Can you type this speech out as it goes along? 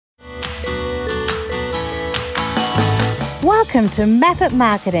Welcome to Ep8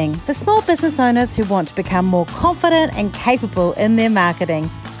 Marketing for small business owners who want to become more confident and capable in their marketing.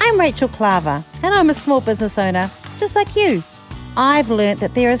 I'm Rachel Klaver and I'm a small business owner just like you. I've learnt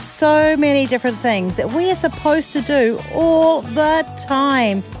that there are so many different things that we are supposed to do all the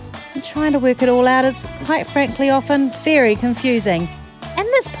time. And trying to work it all out is, quite frankly, often very confusing. In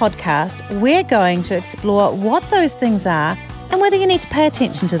this podcast, we're going to explore what those things are and whether you need to pay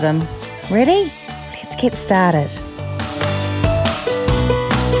attention to them. Ready? Let's get started.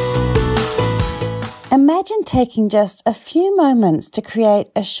 Imagine taking just a few moments to create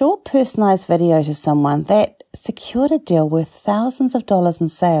a short personalised video to someone that secured a deal worth thousands of dollars in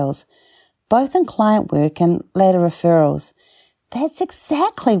sales, both in client work and later referrals. That's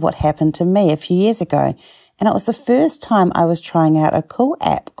exactly what happened to me a few years ago, and it was the first time I was trying out a cool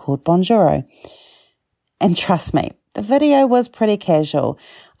app called Bonjoro. And trust me, the video was pretty casual.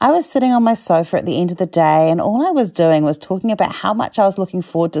 I was sitting on my sofa at the end of the day and all I was doing was talking about how much I was looking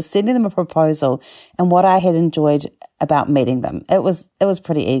forward to sending them a proposal and what I had enjoyed about meeting them. It was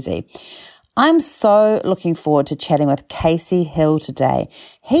pretty easy. I'm so looking forward to chatting with Casey Hill today.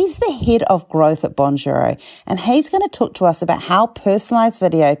 He's the head of growth at Bonjoro, and he's going to talk to us about how personalized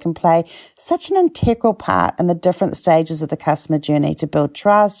video can play such an integral part in the different stages of the customer journey to build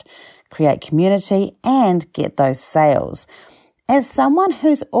trust, create community, and get those sales. As someone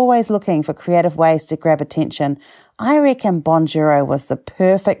who's always looking for creative ways to grab attention, I reckon Bonjoro was the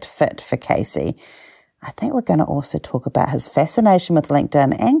perfect fit for Casey. I think we're going to also talk about his fascination with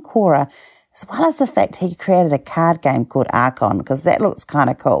LinkedIn and Quora, as well as the fact he created a card game called Archon, because that looks kind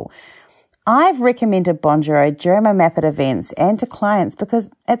of cool. I've recommended Bonjoro during my Ep8 events and to clients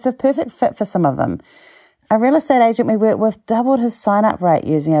because it's a perfect fit for some of them. A real estate agent we work with doubled his sign-up rate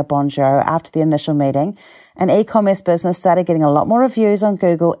using our Bonjoro after the initial meeting. An e-commerce business started getting a lot more reviews on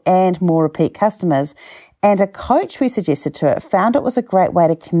Google and more repeat customers. And a coach we suggested to it found it was a great way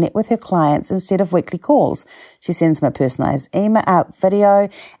to connect with her clients instead of weekly calls. She sends them a personalized email, video,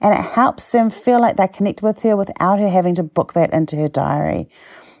 and it helps them feel like they connect with her without her having to book that into her diary.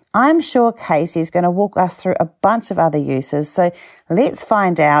 I'm sure Casey's going to walk us through a bunch of other uses, so let's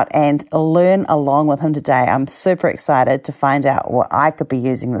find out and learn along with him today. I'm super excited to find out what I could be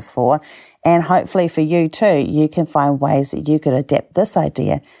using this for, and hopefully for you too, you can find ways that you could adapt this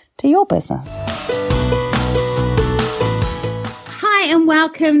idea to your business. And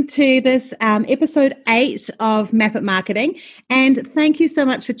welcome to this episode 8 of Ep8 Marketing. And thank you so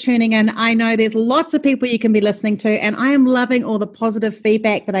much for tuning in. I know there's lots of people you can be listening to, and I am loving all the positive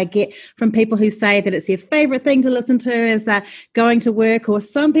feedback that I get from people who say that it's their favorite thing to listen to as they're going to work, or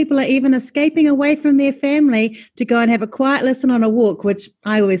some people are even escaping away from their family to go and have a quiet listen on a walk, which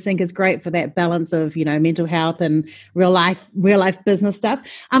I always think is great for that balance of, mental health and real life business stuff.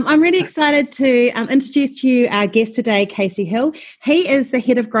 I'm really excited to introduce to you our guest today, Casey Hill. He is the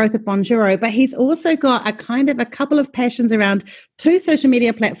head of growth at Bonjoro, but he's also got a couple of passions around 2 social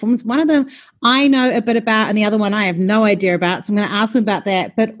media platforms. One of them I know a bit about, and the other one I have no idea about. So I'm going to ask him about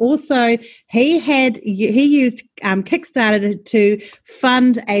that. But also, he used Kickstarter to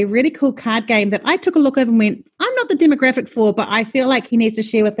fund a really cool card game that I took a look over and went, I'm not the demographic for, but I feel like he needs to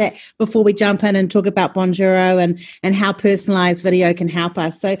share with that before we jump in and talk about Bonjoro and how personalized video can help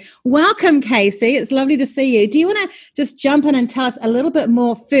us. So welcome, Casey. It's lovely to see you. Do you want to just jump in and tell us a little bit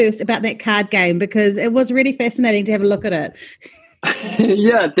more first about that card game? Because it was really fascinating to have a look at it.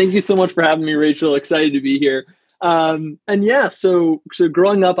 Yeah, thank you so much for having me, Rachel. Excited to be here. So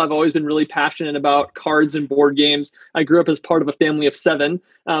growing up, I've always been really passionate about cards and board games. I grew up as part of a family of 7.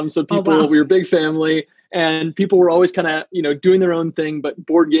 We were a big family, and people were always kind of, doing their own thing, but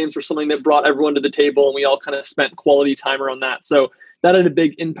board games were something that brought everyone to the table, and we all kind of spent quality time around that. So that had a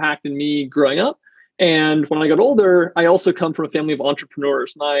big impact in me growing up. And when I got older, I also come from a family of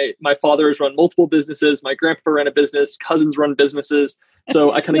entrepreneurs. My father has run multiple businesses. My grandpa ran a business. Cousins run businesses.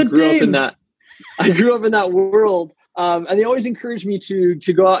 So I kind of grew up in that. I grew up in that world, and they always encouraged me to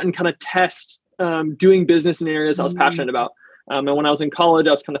go out and kind of test doing business in areas I was passionate about. And when I was in college,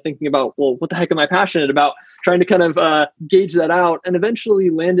 I was kind of thinking about, well, what the heck am I passionate about? Trying to kind of gauge that out, and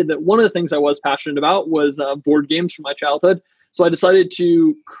eventually landed that one of the things I was passionate about was board games from my childhood. So I decided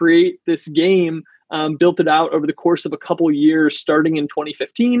to create this game. Built it out over the course of a couple of years, starting in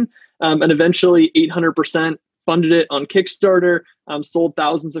 2015, and eventually 800% funded it on Kickstarter, sold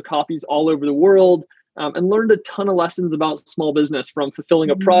thousands of copies all over the world, and learned a ton of lessons about small business, from fulfilling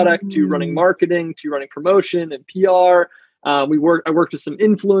a product to running marketing to running promotion and PR. I worked with some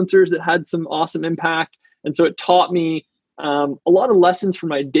influencers that had some awesome impact. And so it taught me a lot of lessons from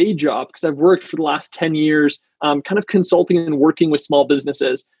my day job, because I've worked for the last 10 years, kind of consulting and working with small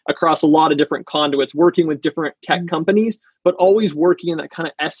businesses across a lot of different conduits, working with different tech companies, but always working in that kind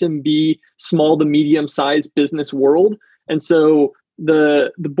of SMB, small to medium sized business world. And so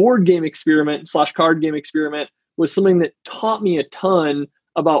the board game experiment / card game experiment was something that taught me a ton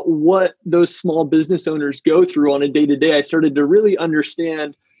about what those small business owners go through on a day-to-day. I started to really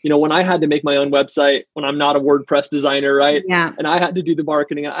understand, when I had to make my own website, when I'm not a WordPress designer, right? Yeah. And I had to do the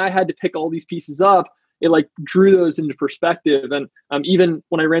marketing, I had to pick all these pieces up. It like drew those into perspective. And even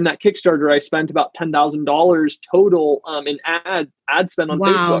when I ran that Kickstarter, I spent about $10,000 total in ad spend on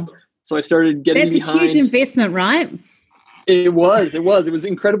Facebook. So I started getting behind. That's a huge investment, right? It was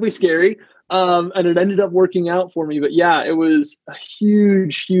incredibly scary. And it ended up working out for me. But yeah, it was a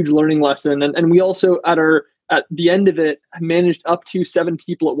huge, huge learning lesson. And we also at the end of it, I managed up to 7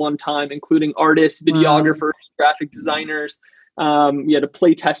 people at one time, including artists, videographers, graphic designers. We had a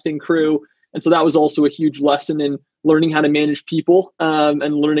play testing crew. And so that was also a huge lesson in learning how to manage people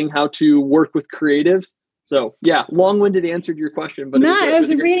and learning how to work with creatives. So yeah, long-winded answer to your question, but no, it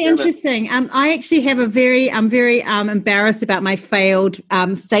was really interesting. I actually have I'm very embarrassed about my failed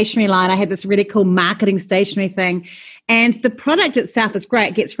stationery line. I had this really cool marketing stationery thing, and the product itself is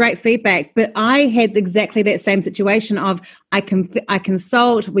great, gets great feedback. But I had exactly that same situation of I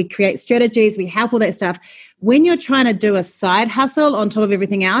consult, we create strategies, we help all that stuff. When you're trying to do a side hustle on top of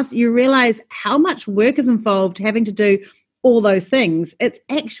everything else, you realize how much work is involved having to do all those things. It's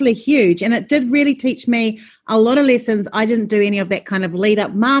actually huge. And it did really teach me a lot of lessons. I didn't do any of that kind of lead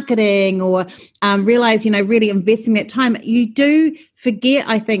up marketing or realize, really investing that time. You do forget,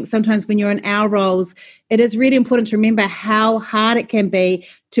 I think, sometimes when you're in our roles, it is really important to remember how hard it can be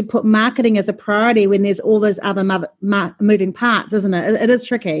to put marketing as a priority when there's all those other moving parts, isn't it? It is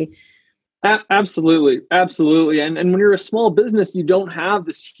tricky. Absolutely. And when you're a small business, you don't have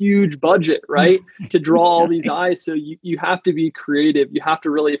this huge budget, right, to draw all these eyes. So you have to be creative. You have to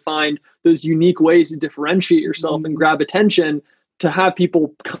really find those unique ways to differentiate yourself and grab attention to have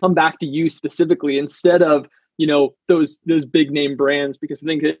people come back to you specifically instead of, those big name brands. Because I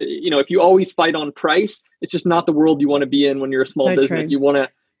think, if you always fight on price, it's just not the world you want to be in when you're a small business. True.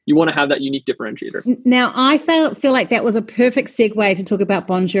 You want to have that unique differentiator. Now, I feel like that was a perfect segue to talk about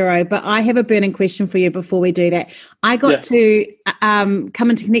Bonjoro, but I have a burning question for you before we do that. I got to come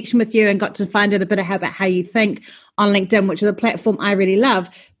into connection with you and got to find out a bit about how you think on LinkedIn, which is a platform I really love.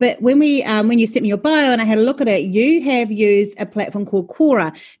 But when you sent me your bio and I had a look at it, you have used a platform called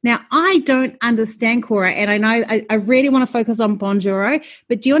Quora. Now, I don't understand Quora, and I know I really want to focus on Bonjoro,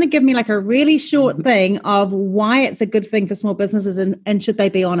 but do you want to give me like a really short thing of why it's a good thing for small businesses and should they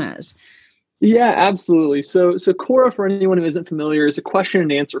be on it? Yeah, absolutely. So Quora, for anyone who isn't familiar, is a question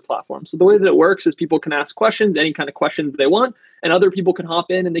and answer platform. So the way that it works is people can ask questions, any kind of questions they want, and other people can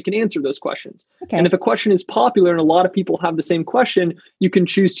hop in and they can answer those questions. Okay. And if a question is popular and a lot of people have the same question, you can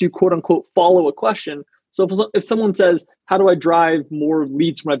choose to quote unquote follow a question. So if someone says, how do I drive more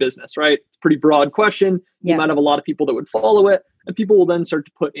leads for my business, right? It's a pretty broad question. You might have a lot of people that would follow it, and people will then start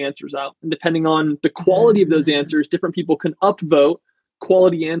to put answers out. And depending on the quality of those answers, different people can upvote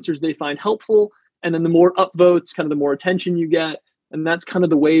quality answers they find helpful. And then the more upvotes, kind of the more attention you get. And that's kind of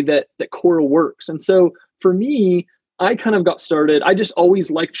the way that Quora works. And so for me, I kind of got started. I just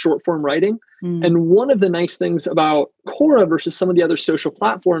always liked short form writing. And one of the nice things about Quora versus some of the other social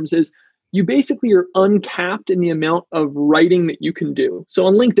platforms is you basically are uncapped in the amount of writing that you can do. So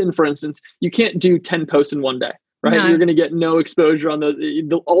on LinkedIn, for instance, you can't do 10 posts in one day, right? No. You're going to get no exposure on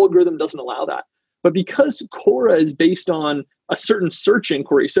the algorithm doesn't allow that. But because Quora is based on a certain search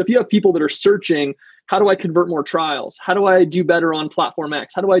inquiry, so if you have people that are searching, how do I convert more trials? How do I do better on platform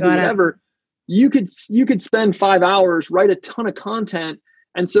X? How do I do whatever? You could spend 5 hours, write a ton of content.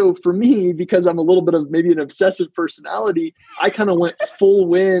 And so for me, because I'm a little bit of maybe an obsessive personality, I kind of went full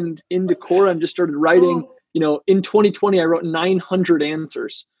wind into Quora and just started writing. In 2020, I wrote 900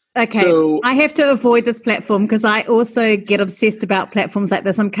 answers. Okay, so I have to avoid this platform because I also get obsessed about platforms like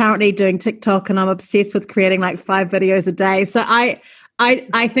this. I'm currently doing TikTok and I'm obsessed with creating like 5 videos a day. So I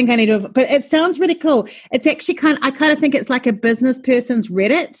think I need to, but it sounds really cool. It's actually I kind of think it's like a business person's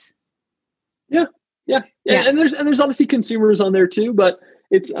Reddit. Yeah. And there's obviously consumers on there too, but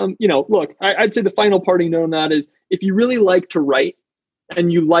it's, look, I'd say the final parting note on that is if you really like to write,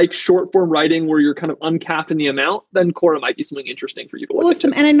 and you like short form writing where you're kind of uncapped in the amount, then Quora might be something interesting for you to look at.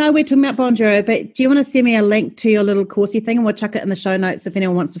 Awesome. And I know we're talking about Bonjoro, but do you want to send me a link to your little coursey thing and we'll chuck it in the show notes if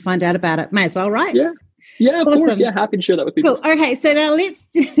anyone wants to find out about it? May as well, right? Yeah, of course. Awesome. Yeah, happy to share that with people. Cool. Okay, so now let's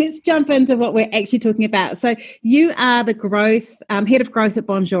jump into what we're actually talking about. So you are the growth head of growth at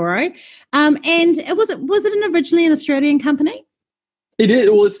Bonjoro, and was it originally an Australian company? It is.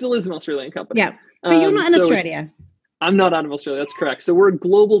 Well, it still is an Australian company. Yeah, but you're not in Australia. I'm not out of Australia. That's correct. So we're a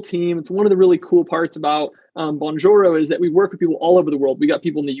global team. It's one of the really cool parts about Bonjoro is that we work with people all over the world. We got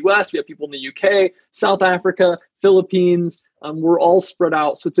people in the US, we have people in the UK, South Africa, Philippines. We're all spread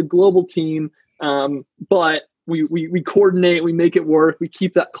out. So it's a global team, but we coordinate, we make it work. We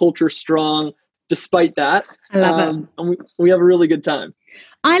keep that culture strong despite that. I love it. And we have a really good time.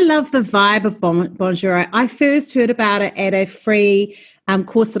 I love the vibe of Bonjoro. I first heard about it at a free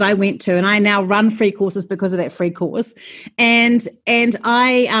course that I went to, and I now run free courses because of that free course. And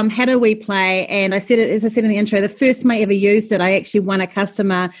I had a wee play, and I said it, as I said in the intro, the first time I ever used it, I actually won a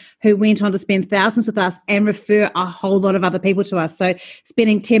customer who went on to spend thousands with us and refer a whole lot of other people to us. So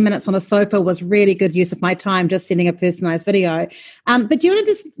spending 10 minutes on a sofa was really good use of my time, just sending a personalized video. But do you want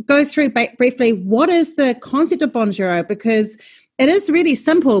to just go through briefly, what is the concept of Bonjoro? Because it is really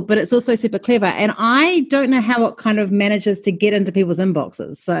simple, but it's also super clever. And I don't know how it kind of manages to get into people's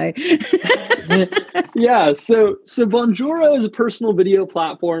inboxes. So yeah, so Bonjoro is a personal video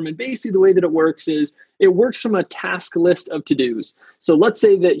platform. And basically the way that it works is it works from a task list of to-dos. So let's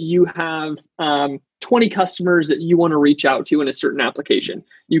say that you have 20 customers that you want to reach out to in a certain application.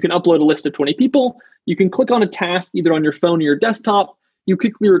 You can upload a list of 20 people. You can click on a task either on your phone or your desktop. You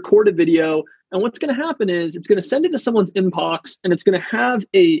quickly record a video. And what's going to happen is it's going to send it to someone's inbox, and it's going to have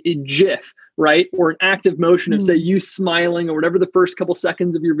a GIF, right? Or an active motion of, say, you smiling or whatever the first couple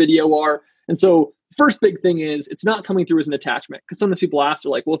seconds of your video are. And so first big thing is it's not coming through as an attachment, because sometimes people ask,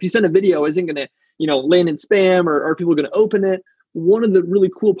 they're like, well, if you send a video, isn't going to, land in spam, or are people going to open it? One of the really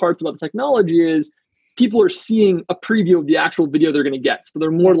cool parts about the technology is people are seeing a preview of the actual video they're going to get. So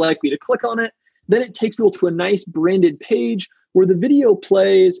they're more likely to click on it. Then it takes people to a nice branded page where the video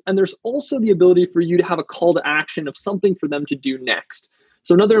plays, and there's also the ability for you to have a call to action of something for them to do next.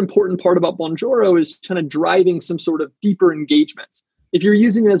 So another important part about Bonjoro is kind of driving some sort of deeper engagements. If you're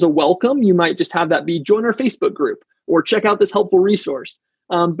using it as a welcome, you might just have that be join our Facebook group or check out this helpful resource.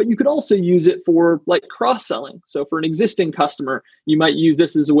 But you could also use it for like cross-selling. So for an existing customer, you might use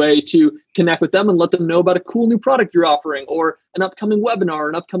this as a way to connect with them and let them know about a cool new product you're offering, or an upcoming webinar,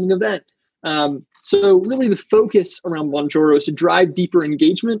 an upcoming event. So really the focus around Bonjoro is to drive deeper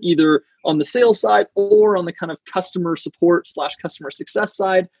engagement, either on the sales side or on the kind of customer support / customer success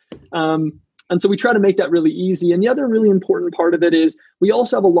side. And so we try to make that really easy. And the other really important part of it is we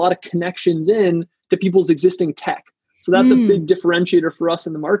also have a lot of connections in to people's existing tech. So that's a big differentiator for us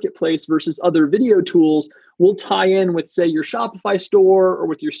in the marketplace versus other video tools. We'll tie in with, say, your Shopify store or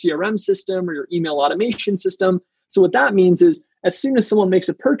with your CRM system or your email automation system. So what that means is as soon as someone makes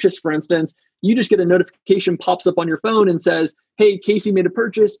a purchase, for instance, you just get a notification pops up on your phone and says, hey, Casey made a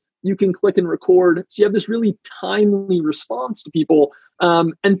purchase. You can click and record. So you have this really timely response to people,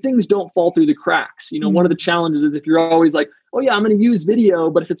 and things don't fall through the cracks. One of the challenges is if you're always like, oh yeah, I'm going to use video,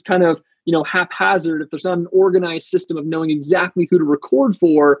 but if it's kind of, haphazard, if there's not an organized system of knowing exactly who to record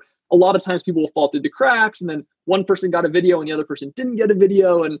for, a lot of times people will fall through the cracks, and then one person got a video and the other person didn't get a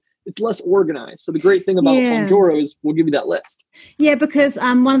video, and it's less organized. So the great thing about Bonjoro is we'll give you that list. Yeah, because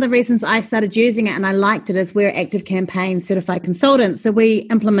one of the reasons I started using it and I liked it is we're Active Campaign certified consultants. So we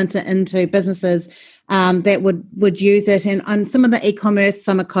implement it into businesses that would use it. And on some of the e-commerce,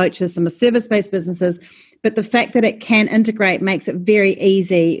 some are coaches, some are service-based businesses. But the fact that it can integrate makes it very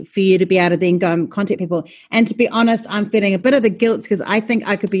easy for you to be able to then go and contact people. And to be honest, I'm feeling a bit of the guilt because I think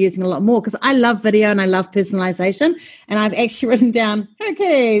I could be using a lot more, because I love video and I love personalization. And I've actually written down,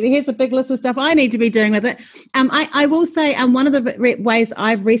 okay, here's a big list of stuff I need to be doing with it. I will say one of the ways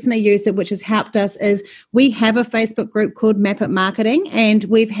I've recently used it, which has helped us, is we have a Facebook group called Map It Marketing. And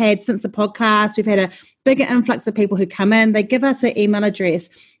we've had, since the podcast, we've had a bigger influx of people who come in. They give us their email address.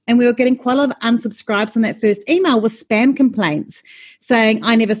 And we were getting quite a lot of unsubscribes on that first email with spam complaints saying,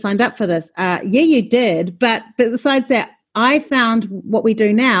 I never signed up for this. Yeah, you did. But besides that, I found what we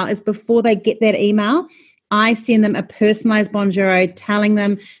do now is before they get that email, I send them a personalized Bonjoro telling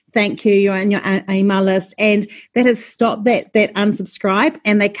them, thank you, you're on your email list. And that has stopped that unsubscribe.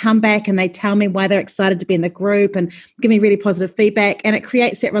 And they come back and they tell me why they're excited to be in the group and give me really positive feedback. And it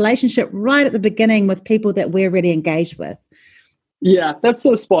creates that relationship right at the beginning with people that we're really engaged with. Yeah, that's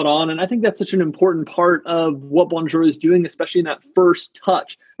so spot on. And I think that's such an important part of what Bonjoro is doing, especially in that first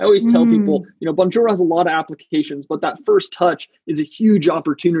touch. I always tell people, Bonjoro has a lot of applications, but that first touch is a huge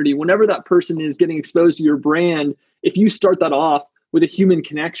opportunity. Whenever that person is getting exposed to your brand, if you start that off with a human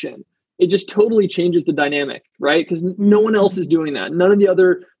connection, it just totally changes the dynamic, right? Because no one else is doing that. None of the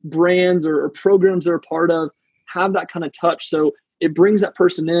other brands or programs they're a part of have that kind of touch. So it brings that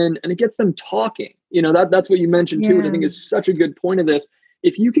person in and it gets them talking. That's what you mentioned too, which I think is such a good point of this.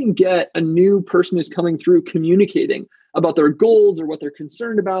 If you can get a new person who's coming through communicating about their goals or what they're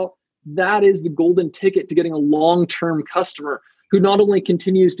concerned about, that is the golden ticket to getting a long-term customer who not only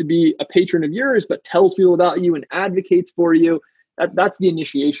continues to be a patron of yours, but tells people about you and advocates for you. That's the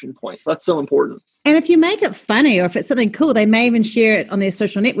initiation point. So that's so important. And if you make it funny or if it's something cool, they may even share it on their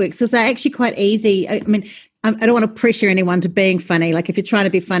social networks because they're actually quite easy. I mean, I don't want to pressure anyone to being funny. Like if you're trying to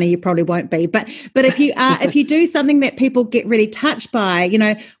be funny, you probably won't be. But if you if you do something that people get really touched by,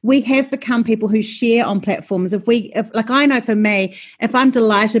 we have become people who share on platforms. If I know for me, if I'm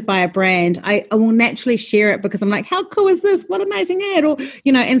delighted by a brand, I will naturally share it because I'm like, how cool is this? What amazing ad! Or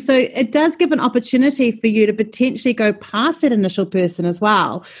and so it does give an opportunity for you to potentially go past that initial person as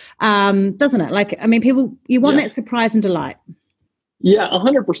well, doesn't it? Like, I mean, people, you want that surprise and delight. Yeah,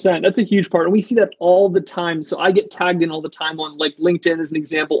 100%. That's a huge part. And we see that all the time. So I get tagged in all the time on like LinkedIn as an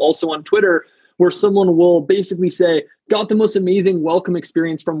example, also on Twitter, where someone will basically say, got the most amazing welcome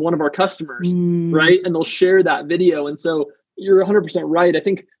experience from one of our customers, right? And they'll share that video. And so you're 100% right. I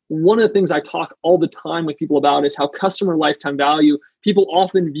think one of the things I talk all the time with people about is how customer lifetime value, people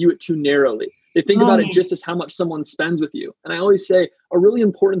often view it too narrowly. They think about it just as how much someone spends with you. And I always say a really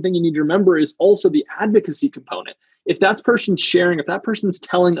important thing you need to remember is also the advocacy component. If that person's sharing, if that person's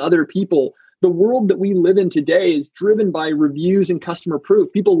telling other people, the world that we live in today is driven by reviews and customer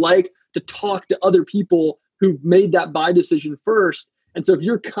proof. People like to talk to other people who've made that buy decision first. And so if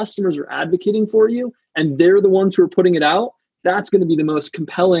your customers are advocating for you and they're the ones who are putting it out, that's going to be the most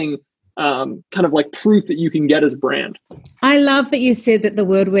compelling kind of like proof that you can get as a brand. I love that you said that the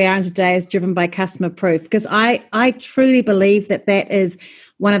world we are in today is driven by customer proof, because I truly believe that is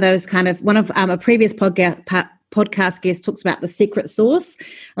one of those a previous podcast guest talks about the secret sauce.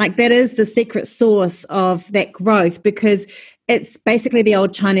 Like that is the secret sauce of that growth, because it's basically the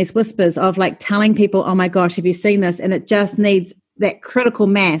old Chinese whispers of like telling people, oh my gosh, have you seen this? And it just needs that critical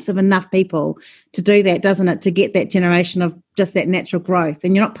mass of enough people to do that, doesn't it? To get that generation of just that natural growth.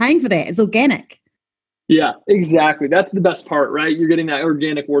 And you're not paying for that. It's organic. Yeah, exactly. That's the best part, right? You're getting that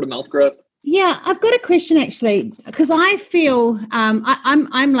organic word of mouth growth. Yeah, I've got a question actually, because I feel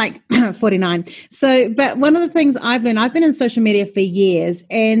I'm like 49. So, but one of the things I've learned, I've been in social media for years,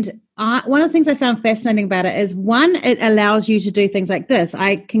 and one of the things I found fascinating about it is, one, it allows you to do things like this.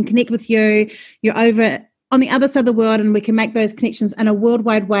 I can connect with you. You're over on the other side of the world, and we can make those connections in a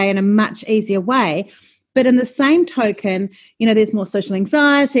worldwide way, in a much easier way. But in the same token, there's more social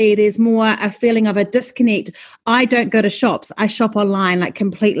anxiety. There's more a feeling of a disconnect. I don't go to shops. I shop online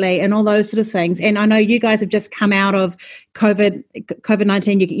completely, and all those sort of things. And I know you guys have just come out of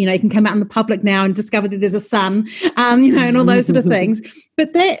COVID-19. You can come out in the public now and discover that there's a sun, and all those sort of things.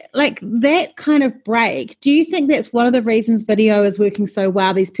 But that kind of break, do you think that's one of the reasons video is working so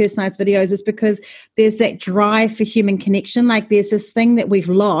well, these personalized videos, is because there's that drive for human connection? Like there's this thing that we've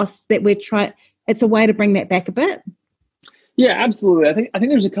lost that we're trying. It's a way to bring that back a bit. Yeah, absolutely. I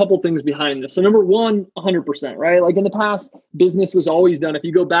think there's a couple things behind this. So number one, 100%, right? Like in the past, business was always done. If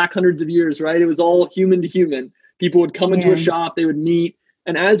you go back hundreds of years, right, it was all human to human. People would come into a shop, they would meet.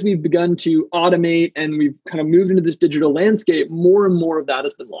 And as we've begun to automate and we've kind of moved into this digital landscape, more and more of that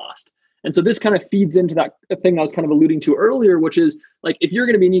has been lost. And so this kind of feeds into that thing I was kind of alluding to earlier, which is like, if you're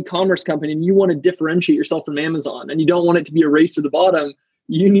going to be an e-commerce company and you want to differentiate yourself from Amazon and you don't want it to be a race to the bottom,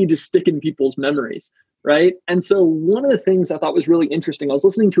 you need to stick in people's memories, right? And so one of the things I thought was really interesting, I was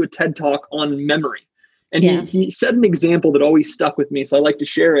listening to a TED Talk on memory, and he said an example that always stuck with me, so I like to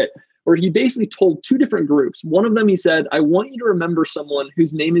share it, where he basically told two different groups. One of them, he said, I want you to remember someone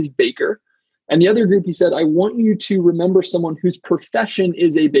whose name is Baker. And the other group, he said, I want you to remember someone whose profession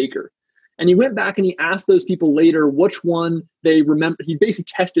is a baker. And he went back and he asked those people later which one they remember. He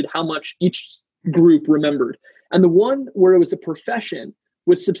basically tested how much each group remembered. And the one where it was a profession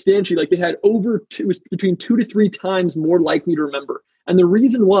was substantially, like they had it was between 2 to 3 times more likely to remember. And the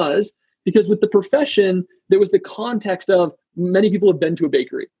reason was because with the profession, there was the context of many people have been to a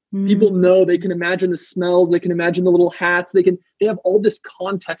bakery. People know, they can imagine the smells, they can imagine the little hats, they have all this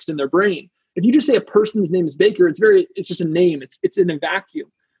context in their brain. If you just say a person's name is Baker, it's just a name. It's in a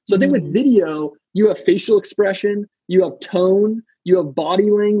vacuum. So I think with video, you have facial expression, you have tone, you have body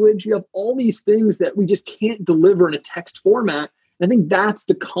language, you have all these things that we just can't deliver in a text format. I think that's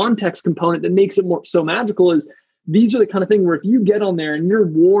the context component that makes it so magical. Is these are the kind of thing where if you get on there and you're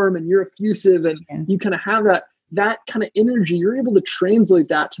warm and you're effusive and you kind of have that kind of energy, you're able to translate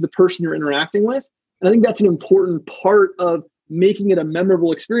that to the person you're interacting with. And I think that's an important part of making it a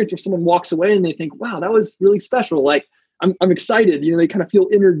memorable experience where someone walks away and they think, wow, that was really special. Like I'm excited. They kind of feel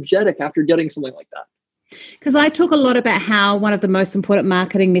energetic after getting something like that. Because I talk a lot about how one of the most important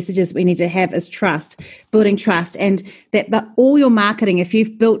marketing messages we need to have is trust, building trust, and that all your marketing, if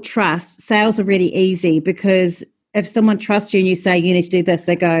you've built trust, sales are really easy, because if someone trusts you and you say you need to do this,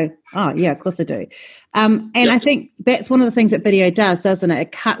 they go, oh yeah, of course I do. I think that's one of the things that video does, doesn't it?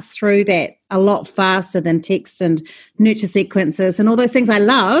 It cuts through that a lot faster than text and nurture sequences and all those things I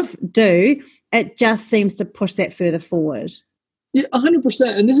love do. It just seems to push that further forward. Yeah,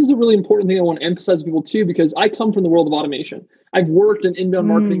 100%. And this is a really important thing I want to emphasize to people too, because I come from the world of automation. I've worked in inbound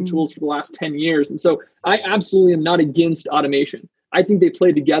marketing tools for the last 10 years. And so I absolutely am not against automation. I think they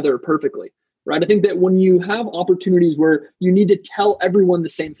play together perfectly, right? I think that when you have opportunities where you need to tell everyone the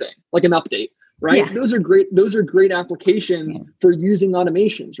same thing, like an update, right? Yeah. Those are great applications for using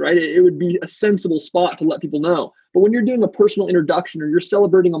automations, right? It would be a sensible spot to let people know. But when you're doing a personal introduction, or you're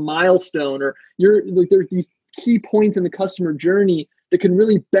celebrating a milestone, or you're like, there's these key points in the customer journey that can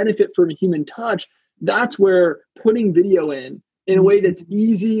really benefit from a human touch, that's where putting video in a way that's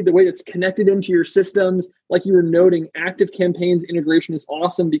easy, the way that's connected into your systems. Like you were noting, Active Campaign's integration is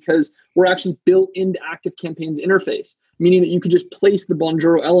awesome because we're actually built into Active Campaign's interface, meaning that you could just place the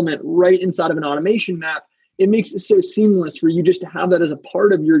Bonjoro element right inside of an automation map. It makes it so seamless for you just to have that as a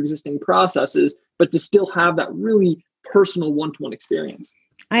part of your existing processes, but to still have that really personal one-to-one experience.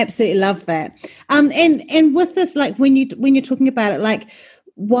 I absolutely love that. And with this, like when you're talking about it, like,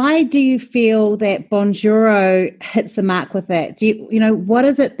 why do you feel that Bonjoro hits the mark with that? What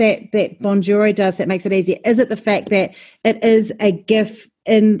is it that Bonjoro does that makes it easy? Is it the fact that it is a GIF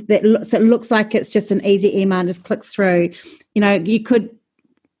and so it looks like it's just an easy email and just clicks through?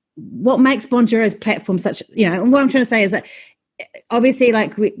 What makes Bonjoro's platform such, and what I'm trying to say is that obviously,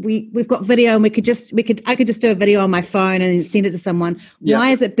 like we've got video, and I could just do a video on my phone and send it to someone. Yeah. Why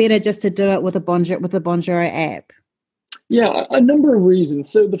is it better just to do it with the Bonjoro app? Yeah, a number of reasons.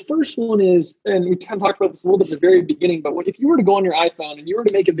 So the first one is, and we talked about this a little bit at the very beginning, but if you were to go on your iPhone and you were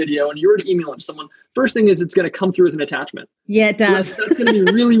to make a video and you were to email it to someone, first thing is it's going to come through as an attachment. Yeah, it does. So that's going to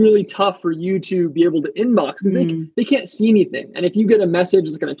be really, really tough for you to be able to inbox, because they can't see anything. And if you get a message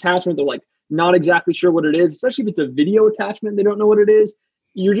as like an attachment, they're like not exactly sure what it is, especially if it's a video attachment, they don't know what it is.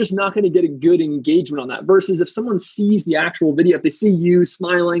 You're just not going to get a good engagement on that. Versus if someone sees the actual video, if they see you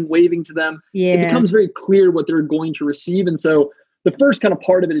smiling, waving to them, it becomes very clear what they're going to receive. And so the first kind of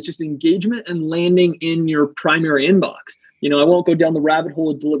part of it is just engagement and landing in your primary inbox. I won't go down the rabbit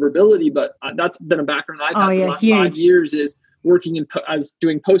hole of deliverability, but that's been a background I've had for the last 5 years, is working as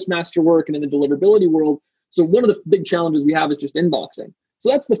doing postmaster work and in the deliverability world. So one of the big challenges we have is just inboxing. So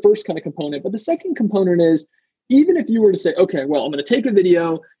that's the first kind of component. But the second component is, even if you were to say, okay, well, I'm going to take a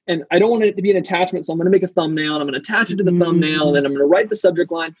video and I don't want it to be an attachment, so I'm going to make a thumbnail and I'm going to attach it to the thumbnail and then I'm going to write the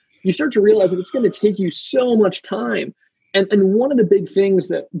subject line, you start to realize that it's going to take you so much time. And one of the big things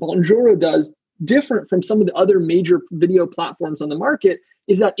that Bonjoro does different from some of the other major video platforms on the market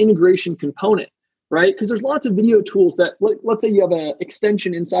is that integration component, right? Because there's lots of video tools that, let's say you have an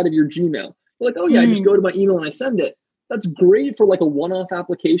extension inside of your Gmail. You're like, oh yeah, I just go to my email and I send it. That's great for like a one-off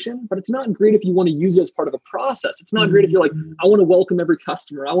application, but it's not great if you want to use it as part of a process. It's not great if you're like, I want to welcome every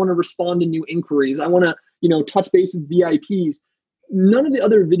customer. I want to respond to new inquiries. I want to, touch base with VIPs. None of the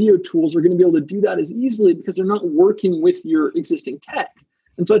other video tools are going to be able to do that as easily because they're not working with your existing tech.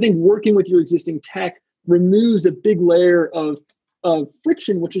 And so I think working with your existing tech removes a big layer of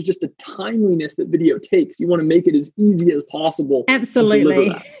friction, which is just the timeliness that video takes. You want to make it as easy as possible.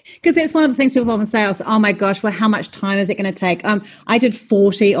 Absolutely. Because that's one of the things people often say, oh my gosh, well, how much time is it going to take? I did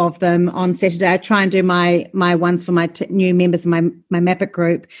 40 of them on Saturday. I try and do my ones for my new members of my Mapit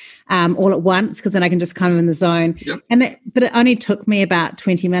group all at once, because then I can just kind of in the zone. Yep. But it only took me about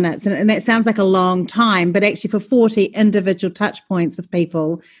 20 minutes. And that sounds like a long time, but actually for 40 individual touch points with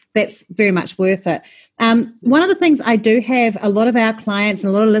people, that's very much worth it. One of the things I do have a lot of our clients and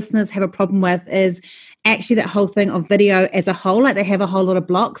a lot of listeners have a problem with is actually that whole thing of video as a whole. Like they have a whole lot of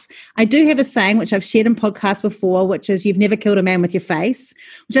blocks. I do have a saying, which I've shared in podcasts before, which is you've never killed a man with your face,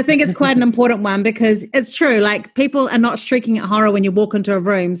 which I think is quite an important one, because it's true. Like people are not shrieking at horror when you walk into a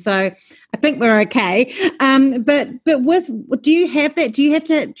room. So I think we're okay. But do you have that? Do you have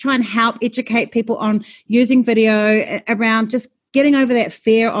to try and help educate people on using video around just getting over that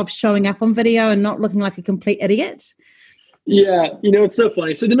fear of showing up on video and not looking like a complete idiot? Yeah, it's so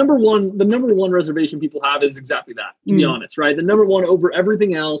funny. So the number one reservation people have is exactly that, to be honest, right? The number one over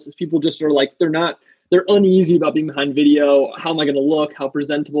everything else is people just are like, they're uneasy about being behind video. How am I going to look? How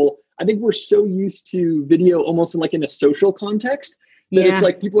presentable? I think we're so used to video almost like in a social context that it's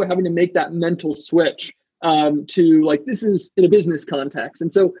like people are having to make that mental switch to like, this is in a business context.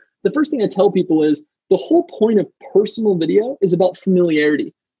 And so the first thing I tell people is the whole point of personal video is about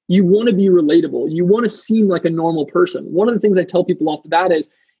familiarity. You want to be relatable. You want to seem like a normal person. One of the things I tell people off the bat is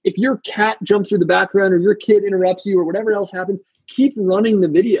if your cat jumps through the background or your kid interrupts you or whatever else happens, keep running the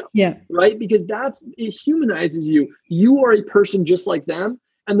video, right? Because it humanizes you. You are a person just like them.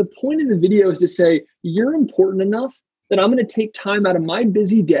 And the point of the video is to say, you're important enough that I'm going to take time out of my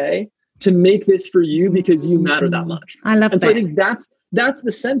busy day to make this for you because you matter that much. I love that. And so I think that's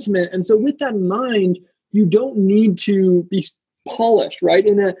the sentiment. And so with that in mind, you don't need to be polished, right?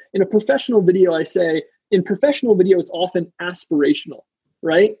 In a professional video, I say, in professional video, it's often aspirational,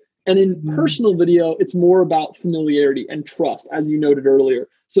 right? And in personal video, it's more about familiarity and trust, as you noted earlier.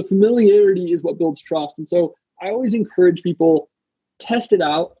 So familiarity is what builds trust. And so I always encourage people, test it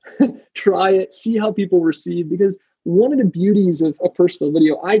out, try it, see how people receive, because one of the beauties of a personal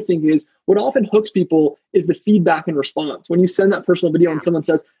video, I think, is what often hooks people is the feedback and response. When you send that personal video and someone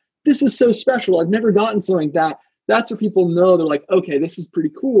says, this was so special, I've never gotten something like that, that's where people know they're like, okay, this is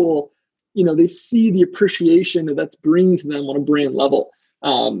pretty cool. You know, they see the appreciation that that's bringing to them on a brand level.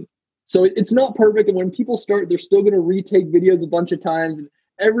 So it's not perfect. And when people start, they're still going to retake videos a bunch of times, and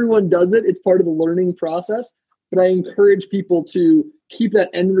everyone does it. It's part of the learning process. But I encourage people to keep that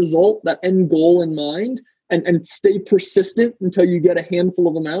end result, that end goal in mind, and stay persistent until you get a handful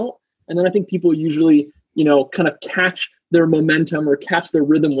of them out. And then I think people usually, you know, kind of catch their momentum or catch their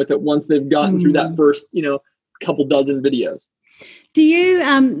rhythm with it once they've gotten through that first, you know, couple dozen videos. Do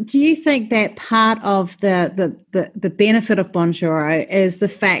you think that part of the benefit of Bonjoro is the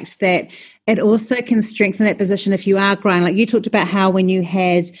fact that it also can strengthen that position if you are growing? Like you talked about how when you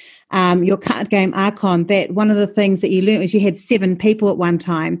had your card game Archon, that one of the things that you learned was you had 7 people at one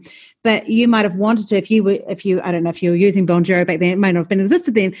time, but you might have wanted to, if you I don't know if you were using Bonjoro back then, it might not have been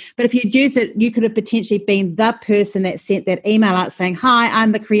existed then, but if you'd used it, you could have potentially been the person that sent that email out saying, hi,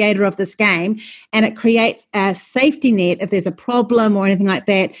 I'm the creator of this game. And it creates a safety net. If there's a problem or anything like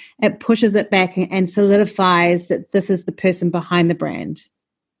that, it pushes it back and solidifies that this is the person behind the brand.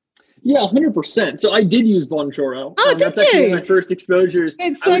 Yeah, 100%. So I did use Bonjoro. Oh, did that's actually you? one of my first exposures.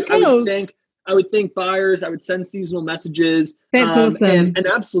 It's so cool. I would thank buyers. I would send seasonal messages. That's awesome. And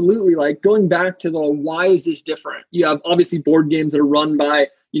absolutely, like going back to the why is this different? You have obviously board games that are run by,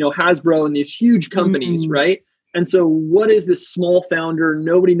 you know, Hasbro and these huge companies, right? And so what is this small founder?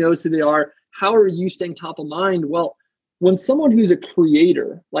 Nobody knows who they are. How are you staying top of mind? Well, when someone who's a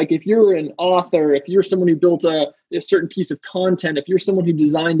creator, like if you're an author, if you're someone who built a certain piece of content, if you're someone who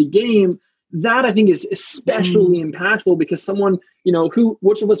designed a game, that I think is especially impactful because someone, you know,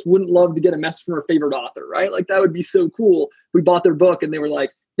 which of us wouldn't love to get a message from our favorite author, right? Like that would be so cool. We bought their book and they were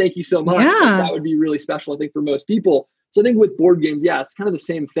like, thank you so much. Yeah. Like, that would be really special, I think, for most people. So I think with board games, yeah, it's kind of the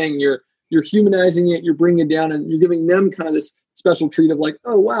same thing. You're humanizing it, you're bringing it down, and you're giving them kind of this special treat of like,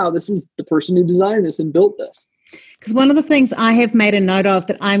 oh, wow, this is the person who designed this and built this. Because one of the things I have made a note of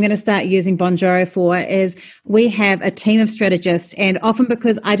that I'm going to start using Bonjoro for is we have a team of strategists, and often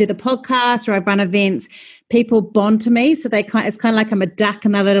because I do the podcast or I run events, people bond to me. So it's kind of like I'm a duck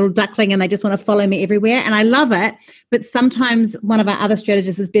and they're a little duckling and they just want to follow me everywhere. And I love it. But sometimes one of our other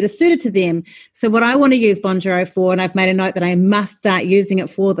strategists is better suited to them. So what I want to use Bonjoro for, and I've made a note that I must start using it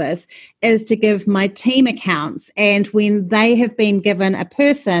for this, is to give my team accounts. And when they have been given a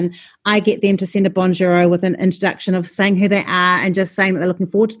person, I get them to send a Bonjoro with an introduction of saying who they are and just saying that they're looking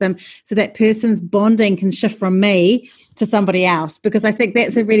forward to them. So that person's bonding can shift from me to somebody else, because I think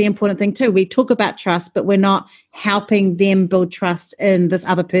that's a really important thing too. We talk about trust, but we're not helping them build trust in this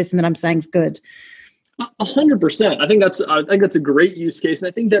other person that I'm saying is good. 100%. I think that's a great use case. And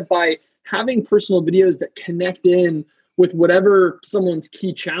I think that by having personal videos that connect in with whatever someone's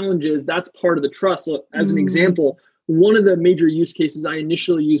key challenge is, that's part of the trust. So as an example, one of the major use cases I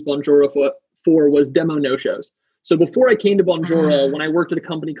initially used Bonjoro for was demo no-shows. So before I came to Bonjoro, when I worked at a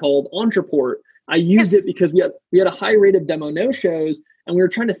company called Entreport, I used it because we had a high rate of demo no-shows, and we were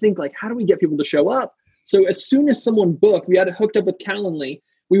trying to think like, how do we get people to show up? So as soon as someone booked, we had it hooked up with Calendly.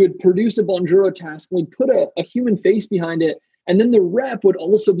 We would produce a Bonjoro task, and we'd put a human face behind it. And then the rep would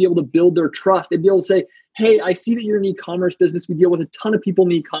also be able to build their trust. They'd be able to say, hey, I see that you're an e-commerce business. We deal with a ton of people in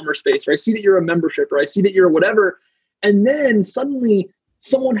the e-commerce space, or I see that you're a membership, or I see that you're whatever. And then suddenly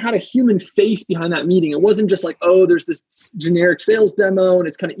someone had a human face behind that meeting. It wasn't just like, oh, there's this generic sales demo and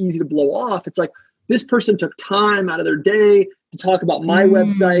it's kind of easy to blow off. It's like this person took time out of their day to talk about my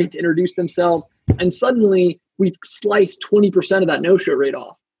website, to introduce themselves. And suddenly we sliced 20% of that no-show rate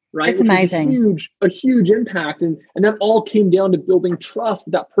off, right? It's amazing. A huge impact. And that all came down to building trust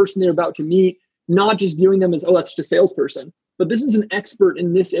with that person they're about to meet, not just viewing them as, oh, that's just a salesperson, but this is an expert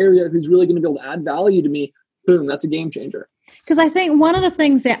in this area who's really going to be able to add value to me. Boom, that's a game changer. Because I think one of the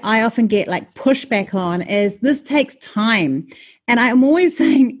things that I often get like pushback on is this takes time. And I'm always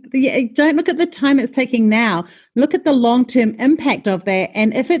saying, don't look at the time it's taking now. Look at the long-term impact of that.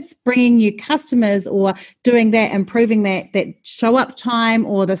 And if it's bringing you customers or doing that, improving that show up time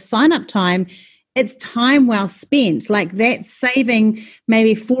or the sign up time, it's time well spent. Like that's saving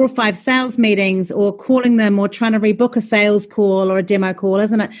maybe 4 or 5 sales meetings or calling them or trying to rebook a sales call or a demo call,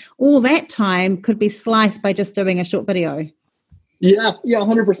 isn't it? All that time could be sliced by just doing a short video. Yeah,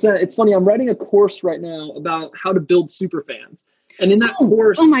 100%. It's funny. I'm writing a course right now about how to build superfans. And in that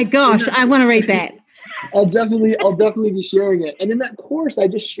course, oh my gosh, I want to read that. I'll definitely be sharing it. And in that course, I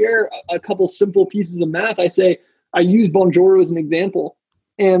just share a couple simple pieces of math. I use Bonjoro as an example.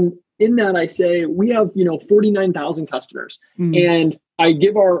 And in that, I say we have 49,000 customers, and I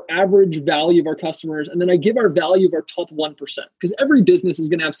give our average value of our customers, and then I give our value of our top 1%, because every business is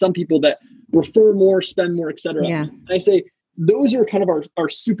going to have some people that refer more, spend more, et cetera. Yeah. And I say those are kind of our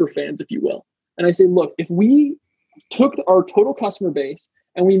super fans, if you will. And I say, look, if we took our total customer base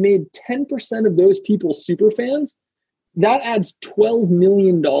and we made 10% of those people super fans, that adds $12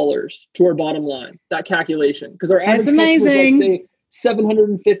 million to our bottom line, that calculation. Because our average customer is like, say,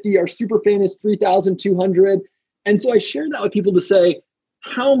 750, our super fan is 3,200. And so I share that with people to say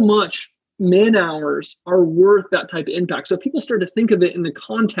how much man hours are worth that type of impact. So people start to think of it in the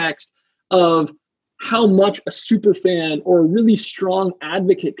context of how much a super fan or a really strong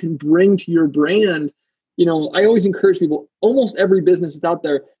advocate can bring to your brand. I always encourage people, almost every business that's out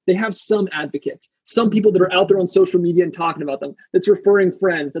there, they have some advocates, some people that are out there on social media and talking about them, that's referring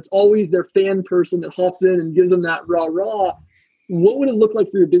friends, that's always their fan person that hops in and gives them that rah. What would it look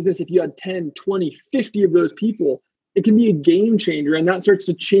like for your business if you had 10, 20, 50 of those people? It can be a game changer, and that starts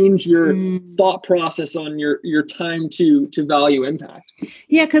to change your thought process on your time to value impact.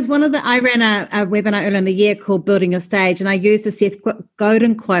 Yeah, because I ran a webinar earlier in the year called Building Your Stage, and I used a Seth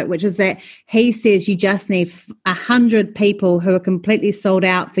Godin quote, which is that he says you just need 100 people who are completely sold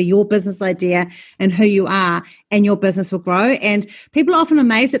out for your business idea and who you are, and your business will grow. And people are often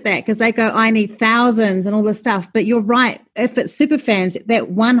amazed at that because they go, I need thousands and all this stuff. But you're right. If it's super fans,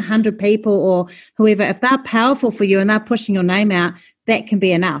 that 100 people or whoever, if they're powerful for you and they're pushing your name out, that can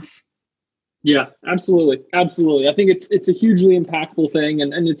be enough. Yeah, absolutely. I think it's a hugely impactful thing,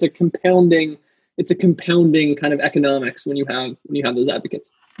 and it's a compounding kind of economics when you have those advocates.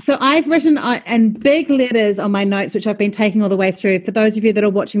 So I've written in big letters on my notes, which I've been taking all the way through. For those of you that are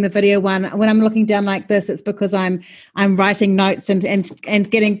watching the video one, when I'm looking down like this, it's because I'm writing notes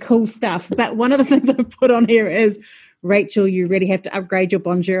and getting cool stuff. But one of the things I've put on here is, Rachel, you really have to upgrade your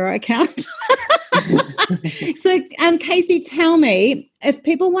Bonjoro account. So, Casey, tell me, if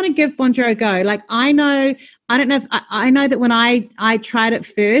people want to give Bonjoro a go, like I know that when I tried it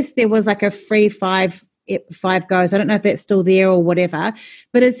first, there was like a free five goes. I don't know if that's still there or whatever,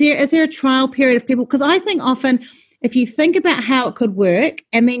 but is there a trial period of people? Because I think often if you think about how it could work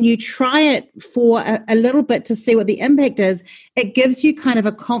and then you try it for a little bit to see what the impact is, it gives you kind of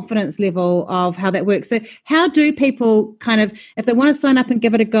a confidence level of how that works. So how do people kind of, if they want to sign up and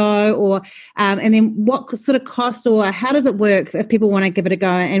give it a go, or and then what sort of cost or how does it work if people want to give it a go,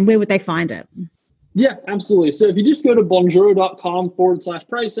 and where would they find it? Yeah, absolutely. So if you just go to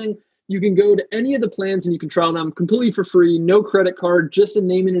bonjoro.com/pricing, you can go to any of the plans and you can trial them completely for free, no credit card, just a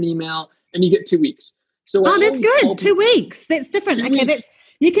name and an email, and you get 2 weeks. So that's good. 2 weeks. That's different.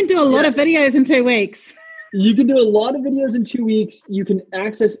 You can do a lot of videos in 2 weeks. You can do a lot of videos in 2 weeks. You can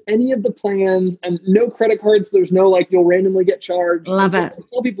access any of the plans and no credit cards. There's no you'll randomly get charged. Love it. What I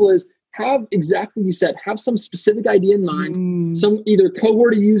tell people is have exactly you said, have some specific idea in mind, some either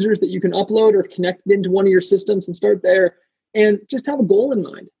cohort of users that you can upload or connect into one of your systems and start there. And just have a goal in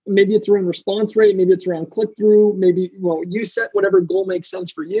mind. Maybe it's around response rate. Maybe it's around click-through. Maybe, you set whatever goal makes sense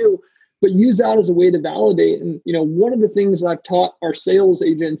for you, but use that as a way to validate. And, one of the things I've taught our sales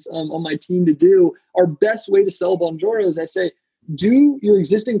agents on my team to do, our best way to sell Bonjoro is I say, do your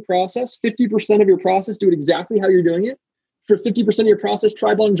existing process, 50% of your process, do it exactly how you're doing it. For 50% of your process,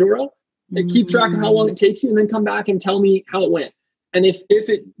 try Bonjoro and keep track of how long it takes you, and then come back and tell me how it went. And if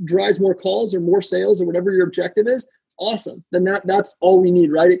it drives more calls or more sales or whatever your objective is, awesome. Then that's all we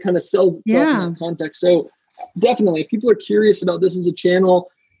need, right? It kind of sells itself in that context. So definitely, if people are curious about this as a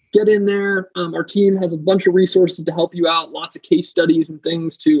channel, get in there. Our team has a bunch of resources to help you out, lots of case studies and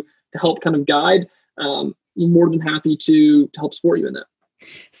things to help kind of guide. I'm more than happy to help support you in that.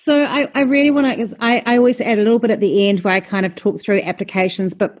 So I really want to, because I always add a little bit at the end where I kind of talk through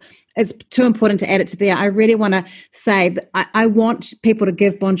applications, but it's too important to add it to there. I really want to say that I want people to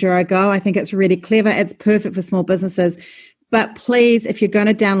give Bonjoro a go. I think it's really clever. It's perfect for small businesses. But please, if you're going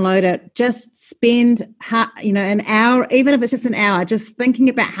to download it, just spend, an hour, even if it's just an hour, just thinking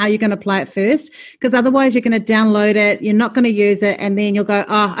about how you're going to apply it first, because otherwise you're going to download it, you're not going to use it, and then you'll go,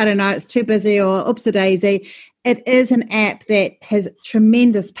 oh, I don't know, it's too busy, or oops-a-daisy. It is an app that has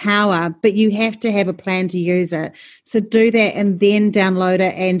tremendous power, but you have to have a plan to use it. So do that and then download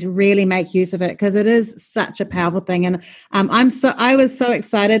it and really make use of it, because it is such a powerful thing. And I was so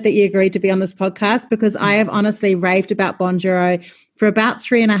excited that you agreed to be on this podcast, because I have honestly raved about Bonjoro for about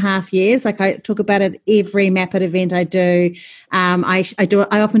 3.5 years. Like, I talk about it every Map It event I do. I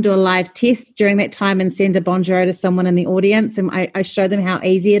often do a live test during that time and send a Bonjoro to someone in the audience, and I show them how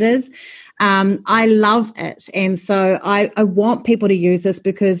easy it is. I love it. And so I want people to use this,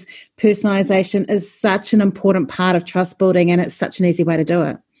 because personalization is such an important part of trust building, and it's such an easy way to do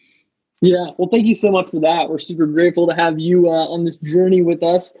it. Yeah. Well, thank you so much for that. We're super grateful to have you on this journey with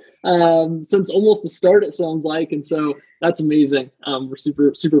us since almost the start, it sounds like. And so that's amazing. We're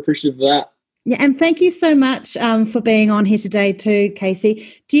super, super appreciative of that. Yeah, and thank you so much for being on here today too, Casey.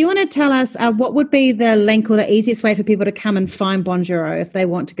 Do you want to tell us what would be the link or the easiest way for people to come and find Bonjoro if they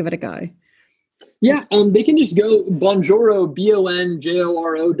want to give it a go? Yeah, they can just go Bonjoro,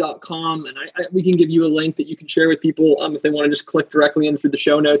 BONJORO.com, and we can give you a link that you can share with people if they want to just click directly in through the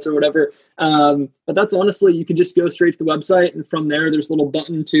show notes or whatever. But that's honestly, you can just go straight to the website, and from there, there's a little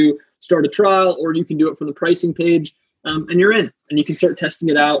button to start a trial, or you can do it from the pricing page, and you're in, and you can start testing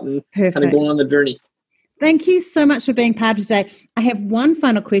it out and kind of going on the journey. Thank you so much for being part of today. I have one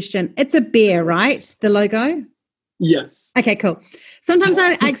final question. It's a bear, right? The logo? Yes. Okay, cool. Sometimes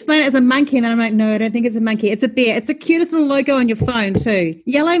I explain it as a monkey, and then I'm like, no, I don't think it's a monkey. It's a bear. It's the cutest little logo on your phone too.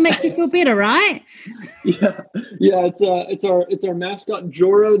 Yellow makes you feel better, right? Yeah. It's our mascot,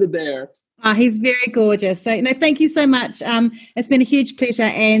 Joro the bear. Oh, he's very gorgeous. So, thank you so much. It's been a huge pleasure,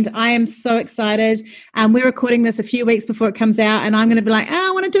 and I am so excited. We're recording this a few weeks before it comes out, and I'm going to be like,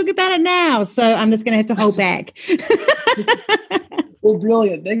 I want to talk about it now. So I'm just going to have to hold back. Well,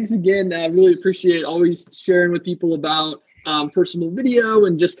 brilliant. Thanks again. I really appreciate always sharing with people about personal video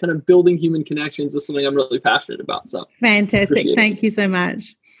and just kind of building human connections. Is something I'm really passionate about. So fantastic. Thank you so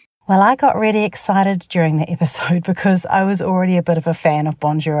much. Well, I got really excited during the episode because I was already a bit of a fan of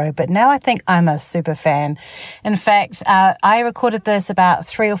Bonjoro, but now I think I'm a super fan. In fact, I recorded this about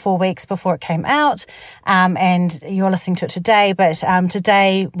 3 or 4 weeks before it came out, and you're listening to it today, but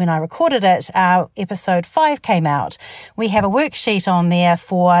today when I recorded it, episode 5 came out. We have a worksheet on there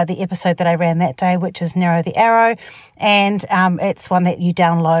for the episode that I ran that day, which is Narrow the Arrow, and it's one that you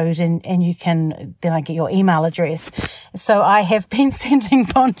download and you can then get your email address. So I have been sending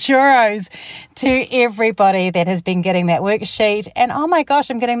Bonjoros to everybody that has been getting that worksheet, and oh my gosh,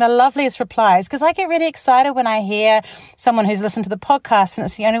 I'm getting the loveliest replies, because I get really excited when I hear someone who's listened to the podcast and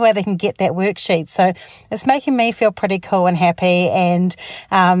it's the only way they can get that worksheet. So it's making me feel pretty cool and happy, and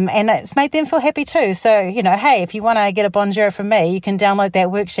it's made them feel happy too. So hey, if you want to get a Bonjoro from me, you can download that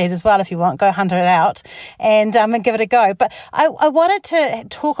worksheet as well if you want. Go hunt it out and give it a go. But I wanted to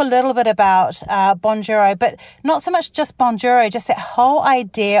talk a little bit about Bonjoro, but not so much just Bonjoro, just that whole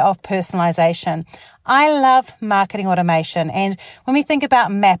idea of personalization. I love marketing automation, and when we think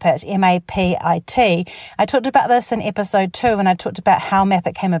about Map It, MAPIT, I talked about this in episode 2, and I talked about how Map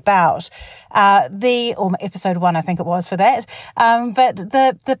It came about. Or episode 1, I think it was for that. But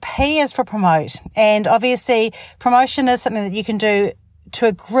the P is for promote, and obviously promotion is something that you can do to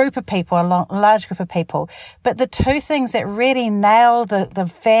a group of people, a large group of people. But the two things that really nail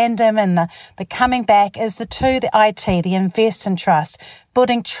the fandom and the coming back is the IT, the invest and trust,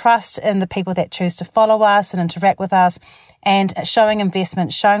 building trust in the people that choose to follow us and interact with us, and showing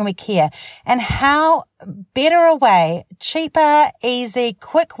investment, showing we care. And how better a way, cheaper, easy,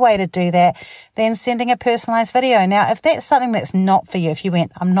 quick way to do that than sending a personalized video. Now, if that's something that's not for you, if you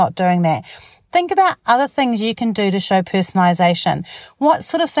went, I'm not doing that, think about other things you can do to show personalization. What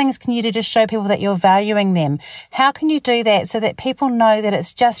sort of things can you do to show people that you're valuing them? How can you do that so that people know that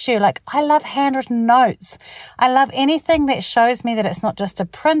it's just you? Like, I love handwritten notes. I love anything that shows me that it's not just a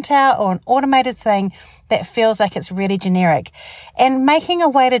printout or an automated thing that feels like it's really generic. And making a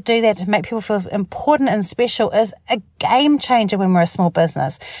way to do that to make people feel important and special is a game changer when we're a small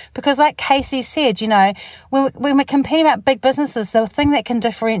business. Because like Casey said, when we're competing about big businesses, the thing that can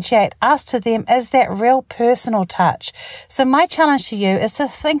differentiate us to them is that real personal touch. So my challenge to you is to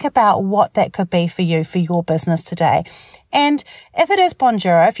think about what that could be for you, for your business today. And if it is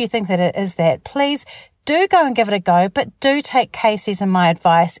Bonjoro, if you think that it is that, please do go and give it a go, but do take Casey's and my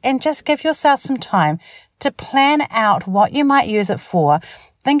advice and just give yourself some time to plan out what you might use it for,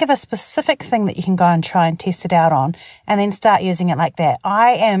 think of a specific thing that you can go and try and test it out on, and then start using it like that.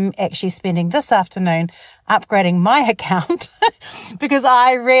 I am actually spending this afternoon upgrading my account because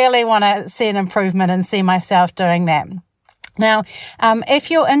I really want to see an improvement and see myself doing that. Now,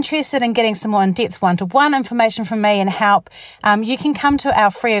 if you're interested in getting some more in-depth one-to-one information from me and help, you can come to our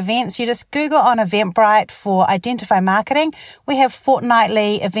free events. You just Google on Eventbrite for Identify Marketing. We have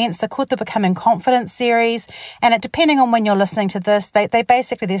fortnightly events. They're called the Becoming Confident series. And depending on when you're listening to this, they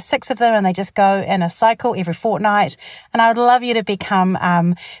basically, there's 6 of them and they just go in a cycle every fortnight. And I would love you to become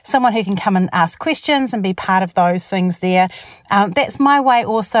someone who can come and ask questions and be part of those things there. That's my way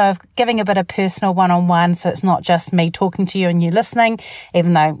also of giving a bit of personal one-on-one, so it's not just me talking to you and you listening,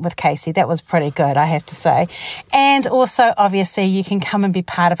 even though with Casey that was pretty good, I have to say. And also obviously you can come and be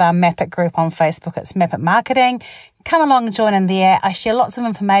part of our Map It group on Facebook. It's Map It Marketing. Come along and join in there. I share lots of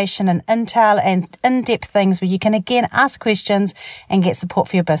information and intel and in-depth things where you can again ask questions and get support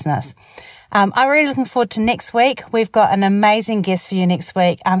for your business. I'm really looking forward to next week. We've got an amazing guest for you next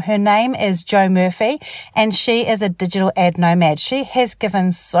week. Her name is Jo Murphy, and she is a digital ad nomad. She has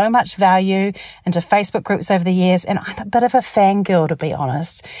given so much value into Facebook groups over the years, and I'm a bit of a fangirl, to be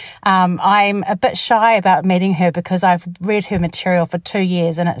honest. I'm a bit shy about meeting her because I've read her material for 2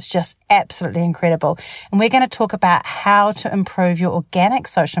 years, and it's just absolutely incredible. And we're going to talk about how to improve your organic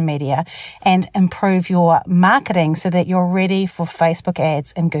social media and improve your marketing so that you're ready for Facebook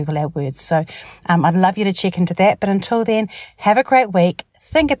ads and Google AdWords. So I'd love you to check into that. But until then, have a great week.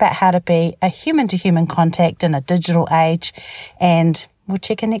 Think about how to be a human-to-human contact in a digital age, and we'll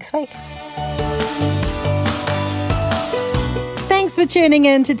check in next week. Thanks for tuning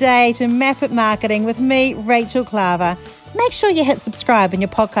in today to Map It Marketing with me, Rachel Klaver. Make sure you hit subscribe in your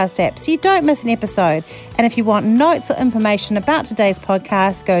podcast app so you don't miss an episode. And if you want notes or information about today's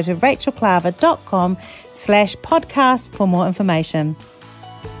podcast, go to rachelklaver.com/podcast for more information.